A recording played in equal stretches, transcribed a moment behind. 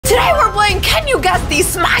playing Can You Guess the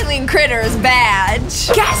Smiling Critters badge.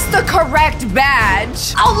 Guess the correct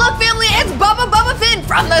badge. Oh look family, it's Bubba Finn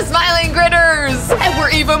from the Smiling Critters. And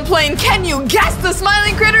we're even playing Can You Guess the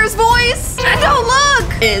Smiling Critters voice. And oh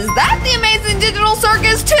look, is that the Amazing Digital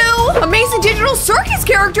Circus too? Amazing Digital Circus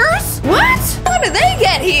characters? What? How did they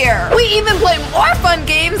get here? We even play more fun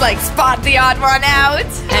games like Spot the Odd One Out.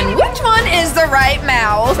 And which one is the right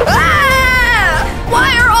mouth? Ah!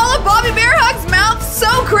 Why are all of Bobby Bear Hug's mouths so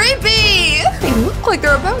creepy? They look like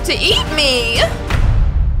they're about to eat me.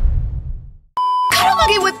 Cuddle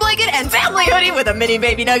Nuggy with blanket and family hoodie with a mini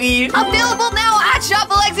baby Nuggy. Available now at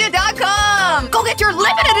shopalexia.com. Go get your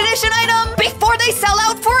limited edition item before they sell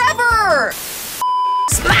out forever.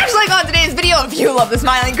 Smash like on today's video if you love the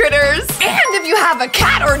Smiling Critters. And if you have a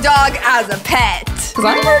cat or dog as a pet. Because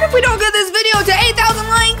I heard if we don't get this video to 8,000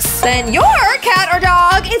 likes, then your cat or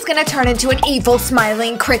dog is gonna turn into an evil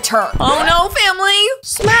smiling critter. Oh no, family.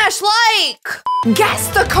 Smash like. Guess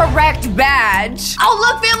the correct badge. Oh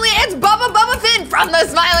look, family, it's Bubba Finn from the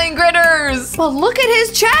Smiling Critters. Well, look at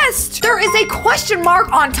his chest. There is a question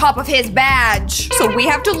mark on top of his badge. So we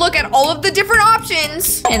have to look at all of the different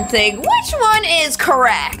options and think which one is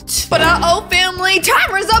correct. But uh-oh, family,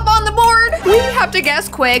 timer's up on the board. We have to guess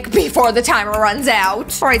quick before the timer runs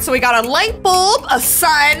out. All right, so we got a light bulb, a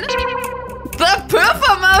sun, the poop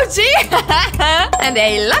emoji, and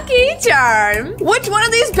a lucky charm. Which one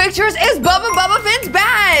of these pictures is Bubba Finn's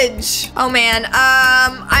badge? Oh man,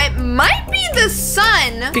 it might be the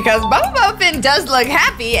sun because Bubba Finn does look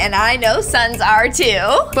happy and I know suns are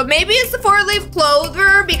too. But maybe it's the four-leaf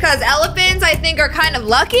clover because elephants I think are kind of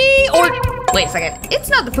lucky. Or wait a second, it's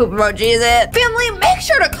not the poop emoji, is it? Family, make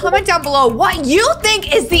sure to comment down below what you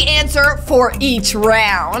think is the answer for each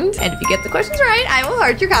round. And if you get the questions right, I will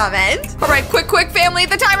heart your comment. All right, quick, family,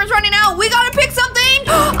 the timer's running out. We gotta pick something.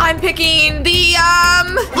 I'm picking the,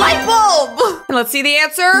 light bulb. And let's see the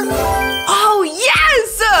answer. Oh,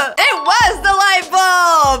 yes! It was the light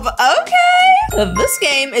bulb. Okay. This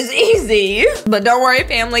game is easy. But don't worry,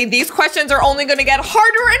 family, these questions are only gonna get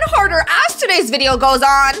harder and harder as today's video goes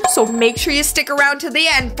on. So make sure you stick around to the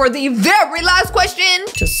end for the very last question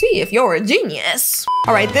to see if you're a genius.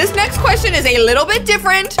 All right, this next question is a little bit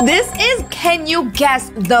different. This is Can You Guess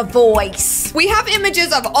the Voice? We have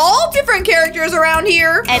images of all different characters around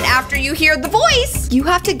here, and after you hear the voice, you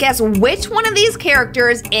have to guess which one of these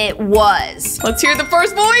characters it was. Let's hear the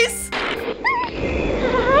first voice.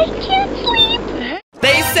 I can't sleep.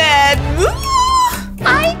 They said,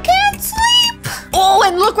 I can't sleep. Oh,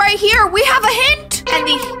 and look right here, we have a hint. And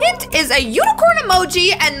the hint is a unicorn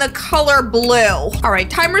emoji and the color blue. All right,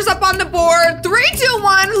 timer's up on the board. 3, 2,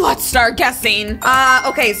 1, let's start guessing.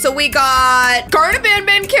 Okay, so we got Garden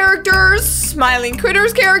Band characters, Smiling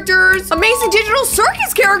Critters characters, Amazing Digital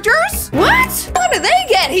Circus characters. What? How did they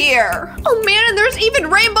get here? Oh man, and there's even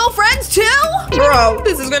Rainbow Friends too? Bro,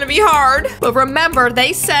 this is gonna be hard. But remember,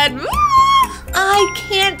 they said, I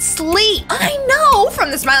can't sleep. I know from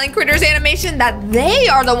the Smiling Critters animation that they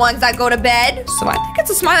are the ones that go to bed. So I think it's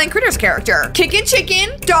a Smiling Critters character. Kickin'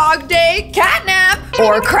 Chicken, Dog Day, Catnap,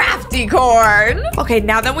 or Crafty Corn. Okay,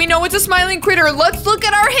 now that we know it's a Smiling Critter, let's look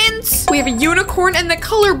at our hints. We have a unicorn and the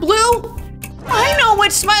color blue. I know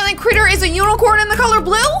which Smiling Critter is a unicorn in the color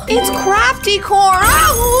blue. It's Crafty Corn.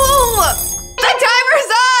 Oh! The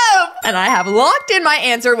timer's up! And I have locked in my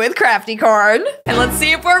answer with Crafty Corn. And let's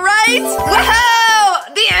see if we're right. Wow!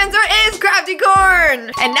 The answer is Crafty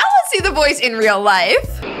Corn. And now let's see the voice in real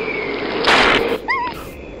life. I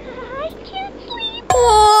can't sleep.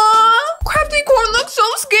 Aww, Crafty Corn looks so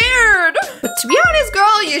scared. But to be honest,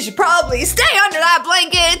 girl, you should probably stay under that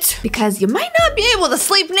blanket because you might not be able to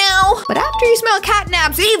sleep now. But after you smell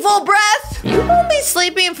Catnap's evil breath, you won't be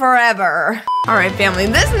sleeping forever. All right, family,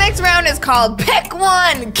 this next round is called Pick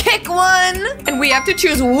One, Kick One. And we have to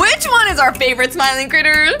choose which one is our favorite Smiling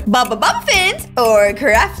Critter, Bubba Finn or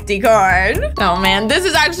Crafty Corn. Oh man, this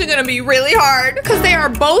is actually gonna be really hard because they are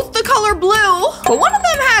both the color blue, but one of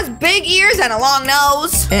them has big ears and a long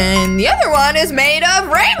nose, and the other one is made of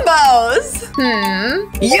rainbows.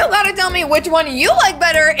 You gotta tell me which one you like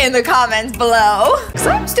better in the comments below, because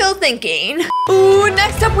I'm still thinking. Ooh,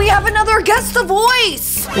 next up we have another Guess the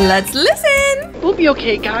Voice. Let's listen. We'll be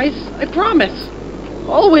okay, guys. I promise.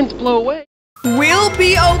 All winds blow away. We'll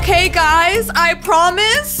be okay, guys. I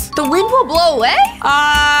promise. The wind will blow away?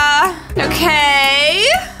 Okay.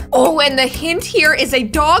 Oh, and the hint here is a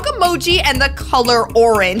dog emoji and the color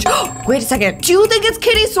orange. Wait a second. Do you think it's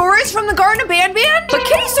Kittysaurus from the Garden of Banban? But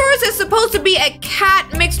Kittysaurus is supposed to be a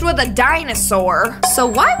cat mixed with a dinosaur. So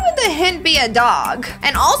why would the hint be a dog?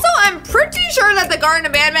 And also, I'm pretty sure that the Garden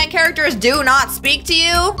of Banban characters do not speak to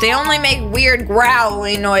you. They only make weird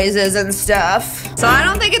growling noises and stuff. So I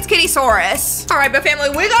don't think it's Kittysaurus. All right, but family,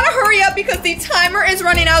 we gotta hurry up because the timer is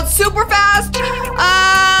running out super fast.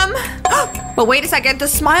 But wait a second, the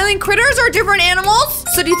smiling critters are different animals?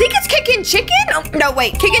 So do you think it's Kickin' Chicken? Oh, no,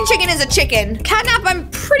 wait, Kickin' Chicken is a chicken. Catnap, I'm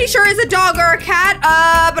pretty sure is a dog or a cat,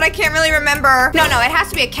 but I can't really remember. No, it has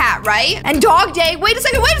to be a cat, right? And Dog Day, wait a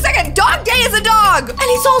second, Dog Day is a dog! And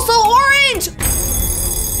he's also orange!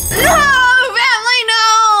 No, family,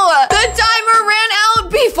 no! The timer ran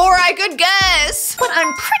out before I could guess. But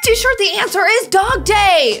I'm pretty sure the answer is Dog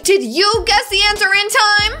Day. Did you guess the answer in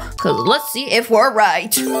time? Cause let's see if we're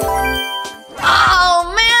right.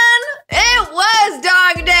 Oh man, it was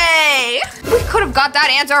Dog Day. We could have got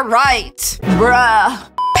that answer right. Bruh.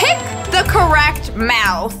 Pick the correct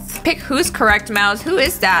mouth. Pick whose correct mouth? Who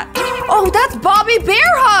is that? Oh, that's Bobby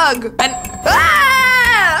Bear Hug. And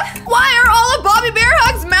why are all of Bobby Bear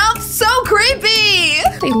Hug's mouths so creepy?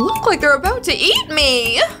 They look like they're about to eat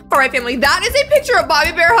me. All right, family, that is a picture of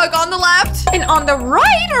Bobby Bear Hug on the left. And on the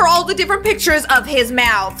right are all the different pictures of his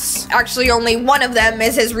mouths. Actually, only one of them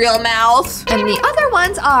is his real mouth. And the other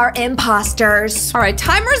ones are imposters. All right,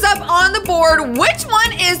 timer's up on the board. Which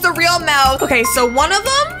one is the real mouth? Okay, so one of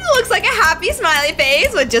them looks like a happy smiley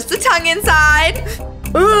face with just a tongue inside.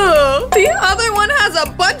 Ooh, the other one has a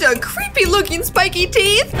bunch of creepy looking spiky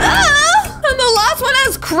teeth. And the last one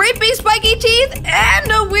has creepy spiky teeth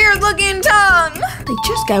and a weird looking tongue. They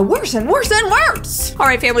just get worse and worse and worse. All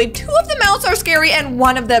right, family, 2 of the mouths are scary and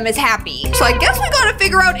 1 of them is happy. So I guess we gotta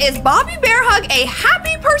figure out, is Bobby Bear Hug a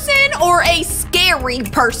happy person or a scary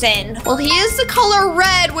person? Well, he is the color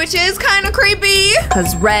red, which is kind of creepy.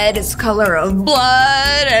 Cause red is the color of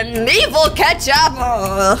blood and evil ketchup.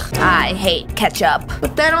 Ugh, I hate ketchup.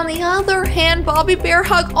 But then on the other hand, Bobby Bear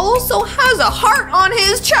Hug also has a heart on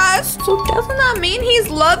his chest. So doesn't that mean he's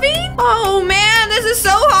loving? Oh man, this is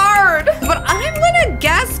so hard. But I'm gonna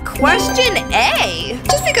guess question A.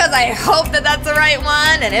 Just because I hope that that's the right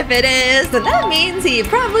one. And if it is, then that means he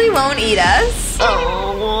probably won't eat us.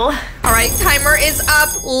 Oh. All right, timer is up.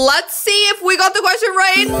 Let's see if we got the question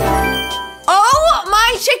right. Oh,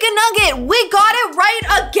 my chicken nugget, we got it right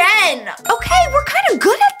again. Okay, we're kind of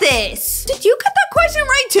good at this. Did you get that question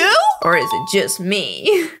right too? Or is it just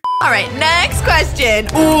me? All right, next question.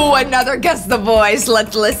 Ooh, another guess the voice.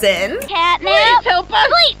 Let's listen. Catnap. Please help us.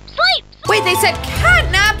 Sleep, sleep. Wait, they said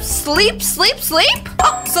catnap, sleep, sleep, sleep?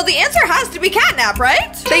 Oh, so the answer has to be catnap,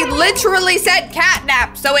 right? They literally said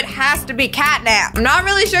catnap, so it has to be catnap. I'm not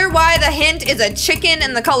really sure why the hint is a chicken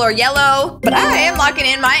in the color yellow, but I am locking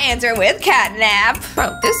in my answer with catnap.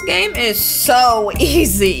 Bro, this game is so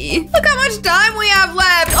easy. Look how much time we have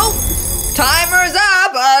left. Oh, timer's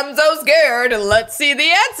up. I'm so scared. Let's see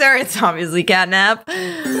the answer. It's obviously catnap.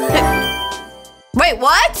 Wait,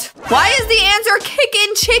 what? Why is the answer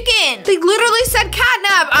Kickin' Chicken? They literally said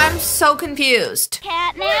catnap. I'm so confused.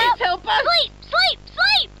 Catnap. Please help us. Sleep, sleep,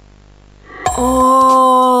 sleep.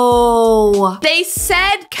 Oh, they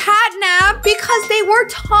said catnap because they were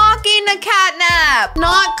talking to catnap,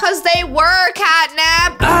 not because they were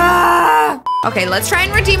catnap. Ah! Okay, let's try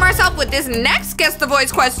and redeem ourselves with this next Guess the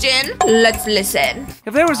Voice question. Let's listen.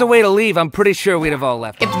 If there was a way to leave, I'm pretty sure we'd have all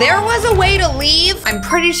left. If there was a way to leave, I'm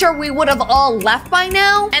pretty sure we would have all left by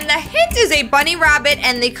now. And the hint is a bunny rabbit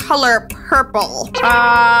and the color purple.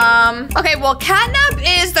 Okay, well, catnap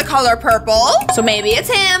is the color purple, so maybe it's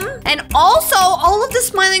him. And also, all of the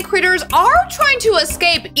smiling critters are trying to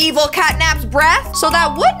escape evil catnap's breath, so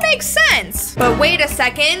that would make sense. But wait a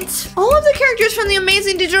second. All of the characters from the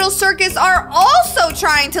Amazing Digital Circus are also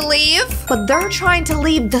trying to leave, but they're trying to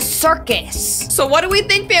leave the circus. So what do we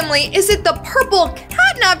think, family? Is it the purple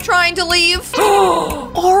catnap trying to leave?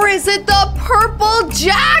 Or is it the purple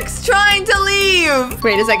Jax trying to leave?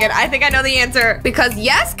 Wait a second, I think I know the answer. Because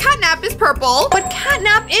yes, catnap is purple, but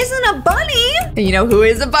catnap isn't a bunny. And you know who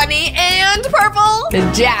is a bunny and purple?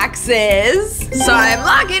 Jax is. So I'm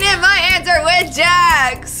locking in my answer with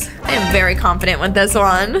Jax. I am very confident with this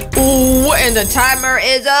one. Ooh, and the timer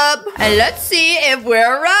is up. And let's see if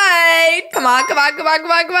we're right. Come on, come on, come on,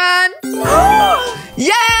 come on, come on.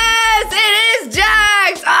 Yes, it is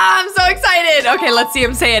Jax. Oh, I'm so excited. Okay, let's see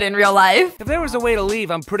him say it in real life. If there was a way to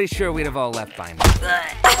leave, I'm pretty sure we'd have all left by now.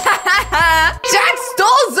 Jax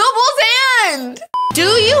stole Zubal's hand. Do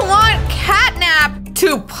you want catnap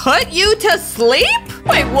to put you to sleep?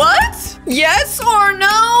 Wait, what? Yes or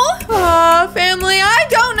no? Family, I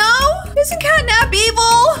don't know. Isn't catnap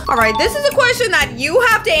evil? All right, this is a question that you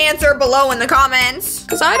have to answer below in the comments,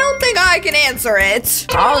 because I don't think I can answer it.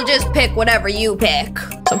 I'll just pick whatever you pick,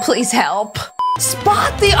 so please help.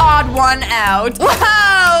 Spot the odd one out.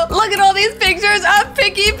 Wow, look at all these pictures of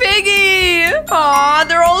Picky Piggy. Aw,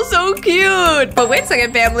 they're all so cute. But wait a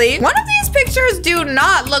second, family. One of these pictures do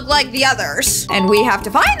not look like the others, and we have to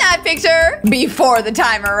find that picture before the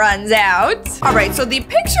timer runs out. All right, so the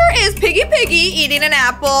picture is Piggy Piggy eating an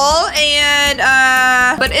apple, and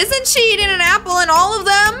but isn't she eating an apple in all of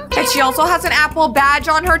them? And she also has an apple badge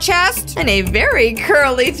on her chest and a very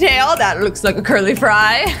curly tail that looks like a curly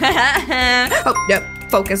fry. Oh, no.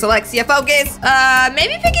 Focus, Alexia, focus.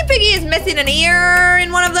 Maybe Picky Piggy is missing an ear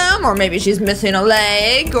in one of them, or maybe she's missing a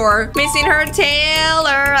leg, or missing her tail,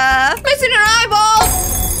 or missing an eyeball.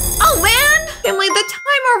 Oh, man. Family, the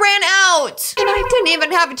timer ran out, and I didn't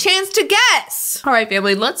even have a chance to guess. All right,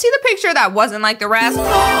 family, let's see the picture that wasn't like the rest.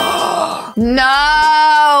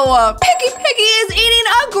 No! Picky Piggy is eating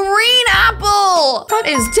a green apple! That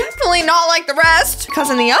is definitely not like the rest,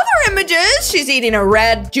 because in the other images, she's eating a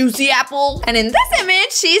red, juicy apple, and in this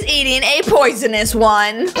image, she's eating a poisonous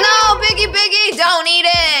one. No, Picky Piggy, don't eat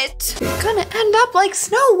it! You're gonna end up like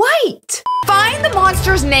Snow White. Find the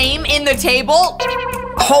monster's name in the table.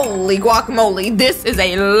 Holy guacamole, this is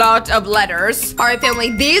a lot of letters. All right,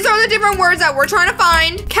 family, these are the different words that we're trying to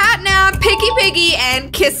find. Catnap, Picky Piggy,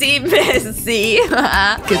 and Kissy Missy.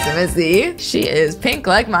 Kissy Missy. She is pink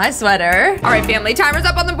like my sweater. All right, family, timer's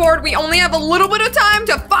up on the board. We only have a little bit of time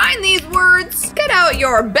to find these words. Get out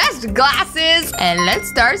your best glasses and let's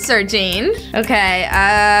start searching. Okay,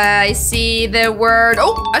 I see the word,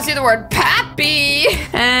 I see the word pappy.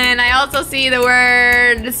 And I also see the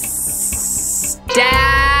word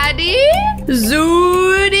Daddy?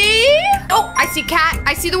 Zooty? Oh, I see cat.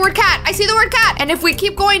 I see the word cat. I see the word cat. And if we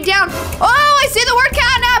keep going down, I see the word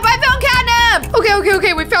catnap. I found catnap.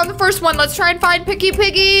 Okay. We found the first one. Let's try and find Picky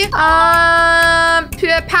Piggy. Pappy.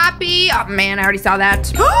 Oh, man, I already saw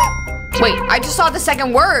that. Wait, I just saw the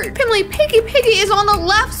second word. Family, Picky Piggy is on the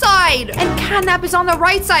left side and catnap is on the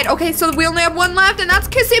right side. Okay, so we only have one left and that's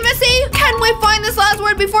Kissy Missy. Can we find this last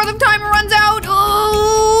word before the timer runs out?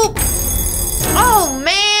 Oh,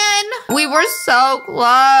 man. We were so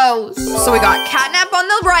close. So we got catnap on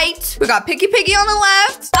the right. We got Picky Piggy on the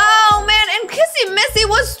left. Oh, man. And Kissy Missy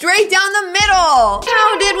was straight down the middle.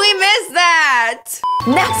 How did we miss that?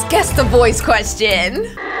 Next, guess the voice question.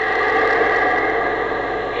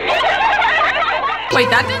 Wait,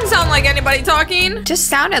 that didn't sound like anybody talking. Just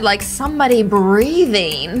sounded like somebody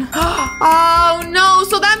breathing. Oh no,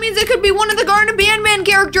 so that means it could be one of the Garden Bandman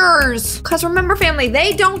characters. Cause remember, family,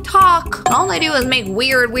 they don't talk. All they do is make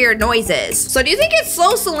weird noises. So do you think it's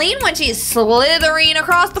Slow Celine when she's slithering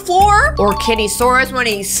across the floor? Or Kittysaurus when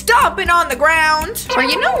he's stomping on the ground? Or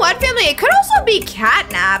you know what, family, it could also be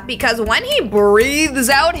Catnap because when he breathes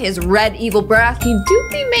out his red evil breath, he do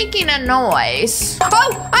be making a noise.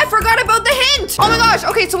 Oh, I forgot about the hint. Oh my gosh,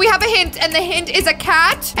 okay, so we have a hint, and the hint is a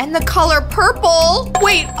cat and the color purple.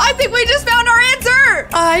 Wait, I think we just found our answer.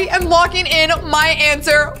 I am locking in my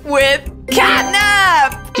answer with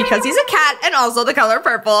Catnap because he's a cat and also the color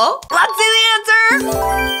purple. Let's see the answer.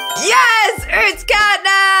 Yes, it's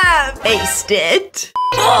Catnap. Aced it.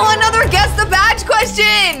 Oh, another guess the badge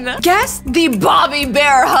question. Guess the Bobby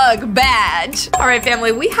Bear Hug badge. All right,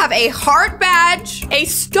 family, we have a heart badge, a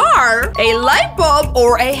star, a light bulb,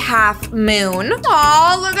 or a half moon.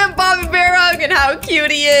 Oh, look at Bobby Bear Hug and how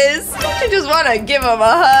cute he is. Don't you just want to give him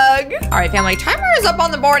a hug? All right, family, timer is up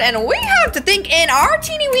on the board and we have to think in our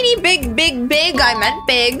teeny weeny big, I meant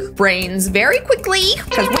big brains very quickly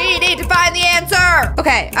because we need to find the answer.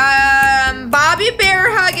 Okay, Bobby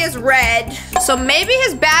Bear Hug is red, so maybe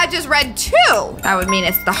his badge is red too. That would mean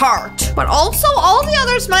it's the heart. But also all the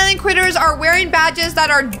other smiling critters are wearing badges that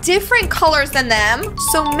are different colors than them.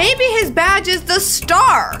 So maybe his badge is the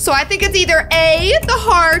star. So I think it's either A, the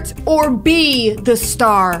heart, or B, the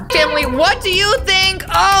star. Family, what do you think?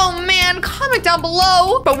 Oh man, comment down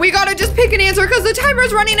below. But we gotta just pick an answer because the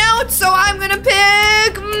timer's running out. So I'm gonna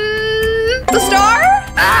pick the star?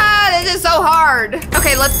 This is so hard.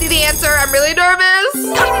 Okay, let's see the answer. I'm really nervous.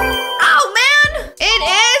 Oh man, it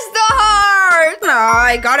is the heart. Oh,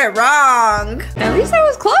 I got it wrong. At least I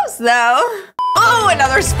was close though. Oh,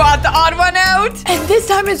 another spot, the odd one out. And this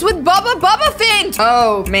time it's with Bubba Fint.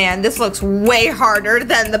 Oh man, this looks way harder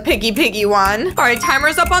than the Piggy one. All right,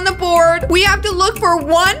 timer's up on the board. We have to look for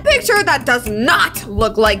one picture that does not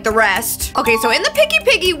look like the rest. Okay, so in the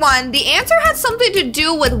Piggy one, the answer has something to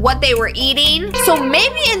do with what they were eating. So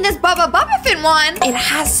maybe in this Bubba Fint one, it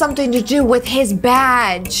has something to do with his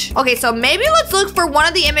badge. Okay, so maybe let's look for one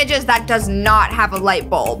of the images that does not have a light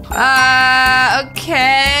bulb.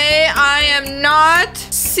 Okay, I am not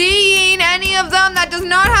seeing any of them that does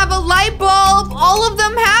not have a light bulb. All of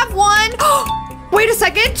them have one. Wait a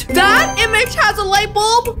second. That image has a light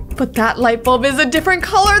bulb, but that light bulb is a different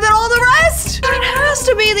color than all the rest. It has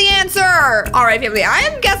to be the answer. All right, family, I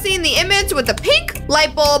am guessing the image with the pink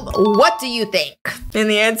light bulb. What do you think? And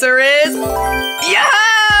the answer is,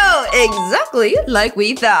 yo, exactly like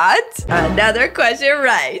we thought. Another question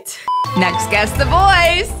right. Next, guess the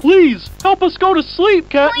voice. Please, help us go to sleep,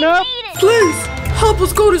 Catnap. Please, help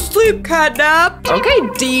us go to sleep, Catnap. Okay,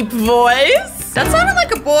 deep voice. That sounded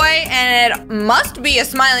like a boy, and it must be a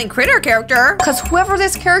smiling critter character, because whoever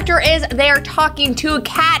this character is, they're talking to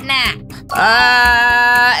Catnap.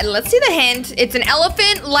 Let's see the hint. It's an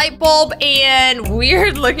elephant, light bulb, and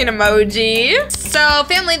weird looking emoji. So,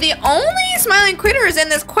 family, the only smiling critters in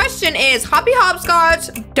this question is Hoppy Hopscotch,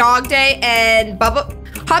 Dog Day, and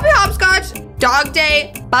Hoppy Hopscotch, Dog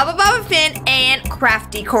Day, Bubba Fint, and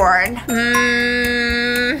Crafty Corn.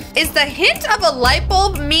 Is the hint of a light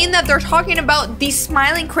bulb mean that they're talking about the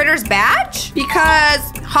smiling critter's badge? Because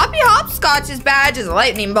Hoppy Hopscotch's badge is a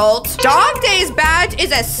lightning bolt. Dog Day's badge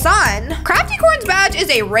is a sun. Crafty Corn's badge is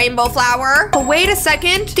a rainbow flower. But wait a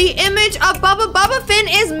second, the image of Bubba Fint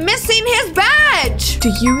is missing his badge.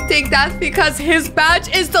 Do you think that's because his badge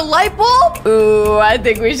is the light bulb? Ooh, I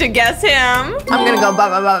think we should guess him. I'm gonna go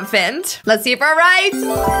Bubba Fint. Let's see if we're right.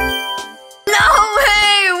 No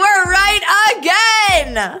way! We're right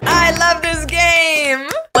again! I love this game!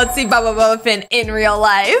 Let's see Bubba Fint in real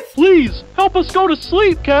life. Please, help us go to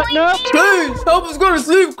sleep, Catnap. Please, help us go to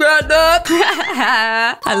sleep, Catnap.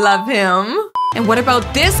 I love him. And what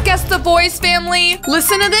about this Guess the Voice, family?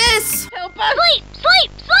 Listen to this. Help us. Sleep,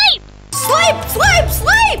 sleep, sleep. Sleep, sleep,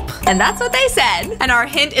 sleep! And that's what they said. And our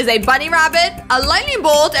hint is a bunny rabbit, a lightning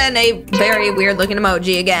bolt, and a very weird looking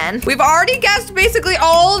emoji again. We've already guessed basically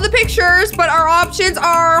all of the pictures, but our options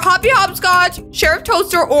are Hoppy Hopscotch, Sheriff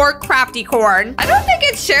Toaster, or Crafty Corn. I don't think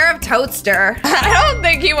it's Sheriff Toaster. I don't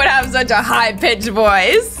think he would have such a high-pitched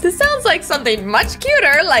voice. This sounds like something much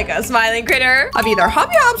cuter, like a smiling critter of either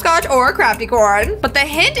Hoppy Hopscotch or Crafty Corn. But the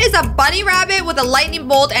hint is a bunny rabbit with a lightning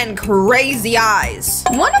bolt and crazy eyes.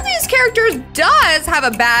 One of these characters does have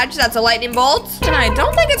a badge that's a lightning bolt, and I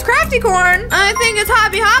don't think it's Crafty Corn. I think it's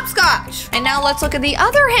Hoppy Hopscotch. And now let's look at the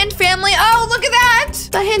other hint, family. Oh, look at that.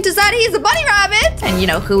 The hint is that he's a bunny rabbit. And you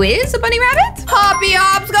know who is a bunny rabbit? Hoppy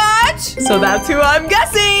Hopscotch. So that's who I'm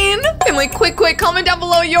guessing. Family, quick, comment down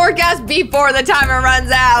below your guess before the timer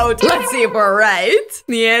runs out. Let's see if we're right.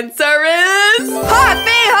 The answer is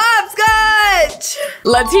Hoppy Hopscotch.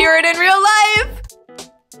 Let's hear it in real life.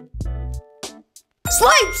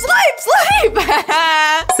 Sleep, sleep, sleep!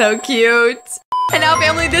 So cute. And now,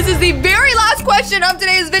 family, this is the very last question of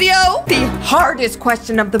today's video. The hardest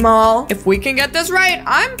question of them all. If we can get this right,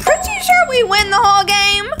 I'm pretty sure we win the whole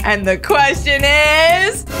game. And the question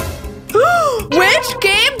is... which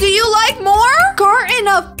game do you like more? Garten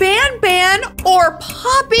of Ban or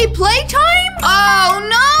Poppy Playtime? Oh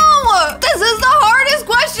no! This is the hardest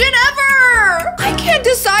question ever! I can't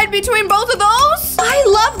decide between both of those. I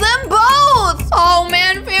love them both. Oh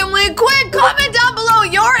man, family, quick, comment down below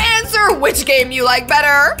your answer. Which game you like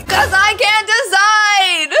better? Cause I can't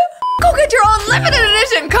decide. Go get your own limited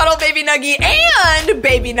edition Cuddle Baby Nuggy and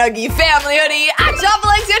Baby Nuggy family hoodie at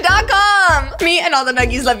shopalexia.com. Me and all the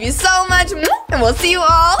Nuggies love you so much, and we'll see you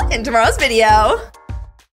all in tomorrow's video.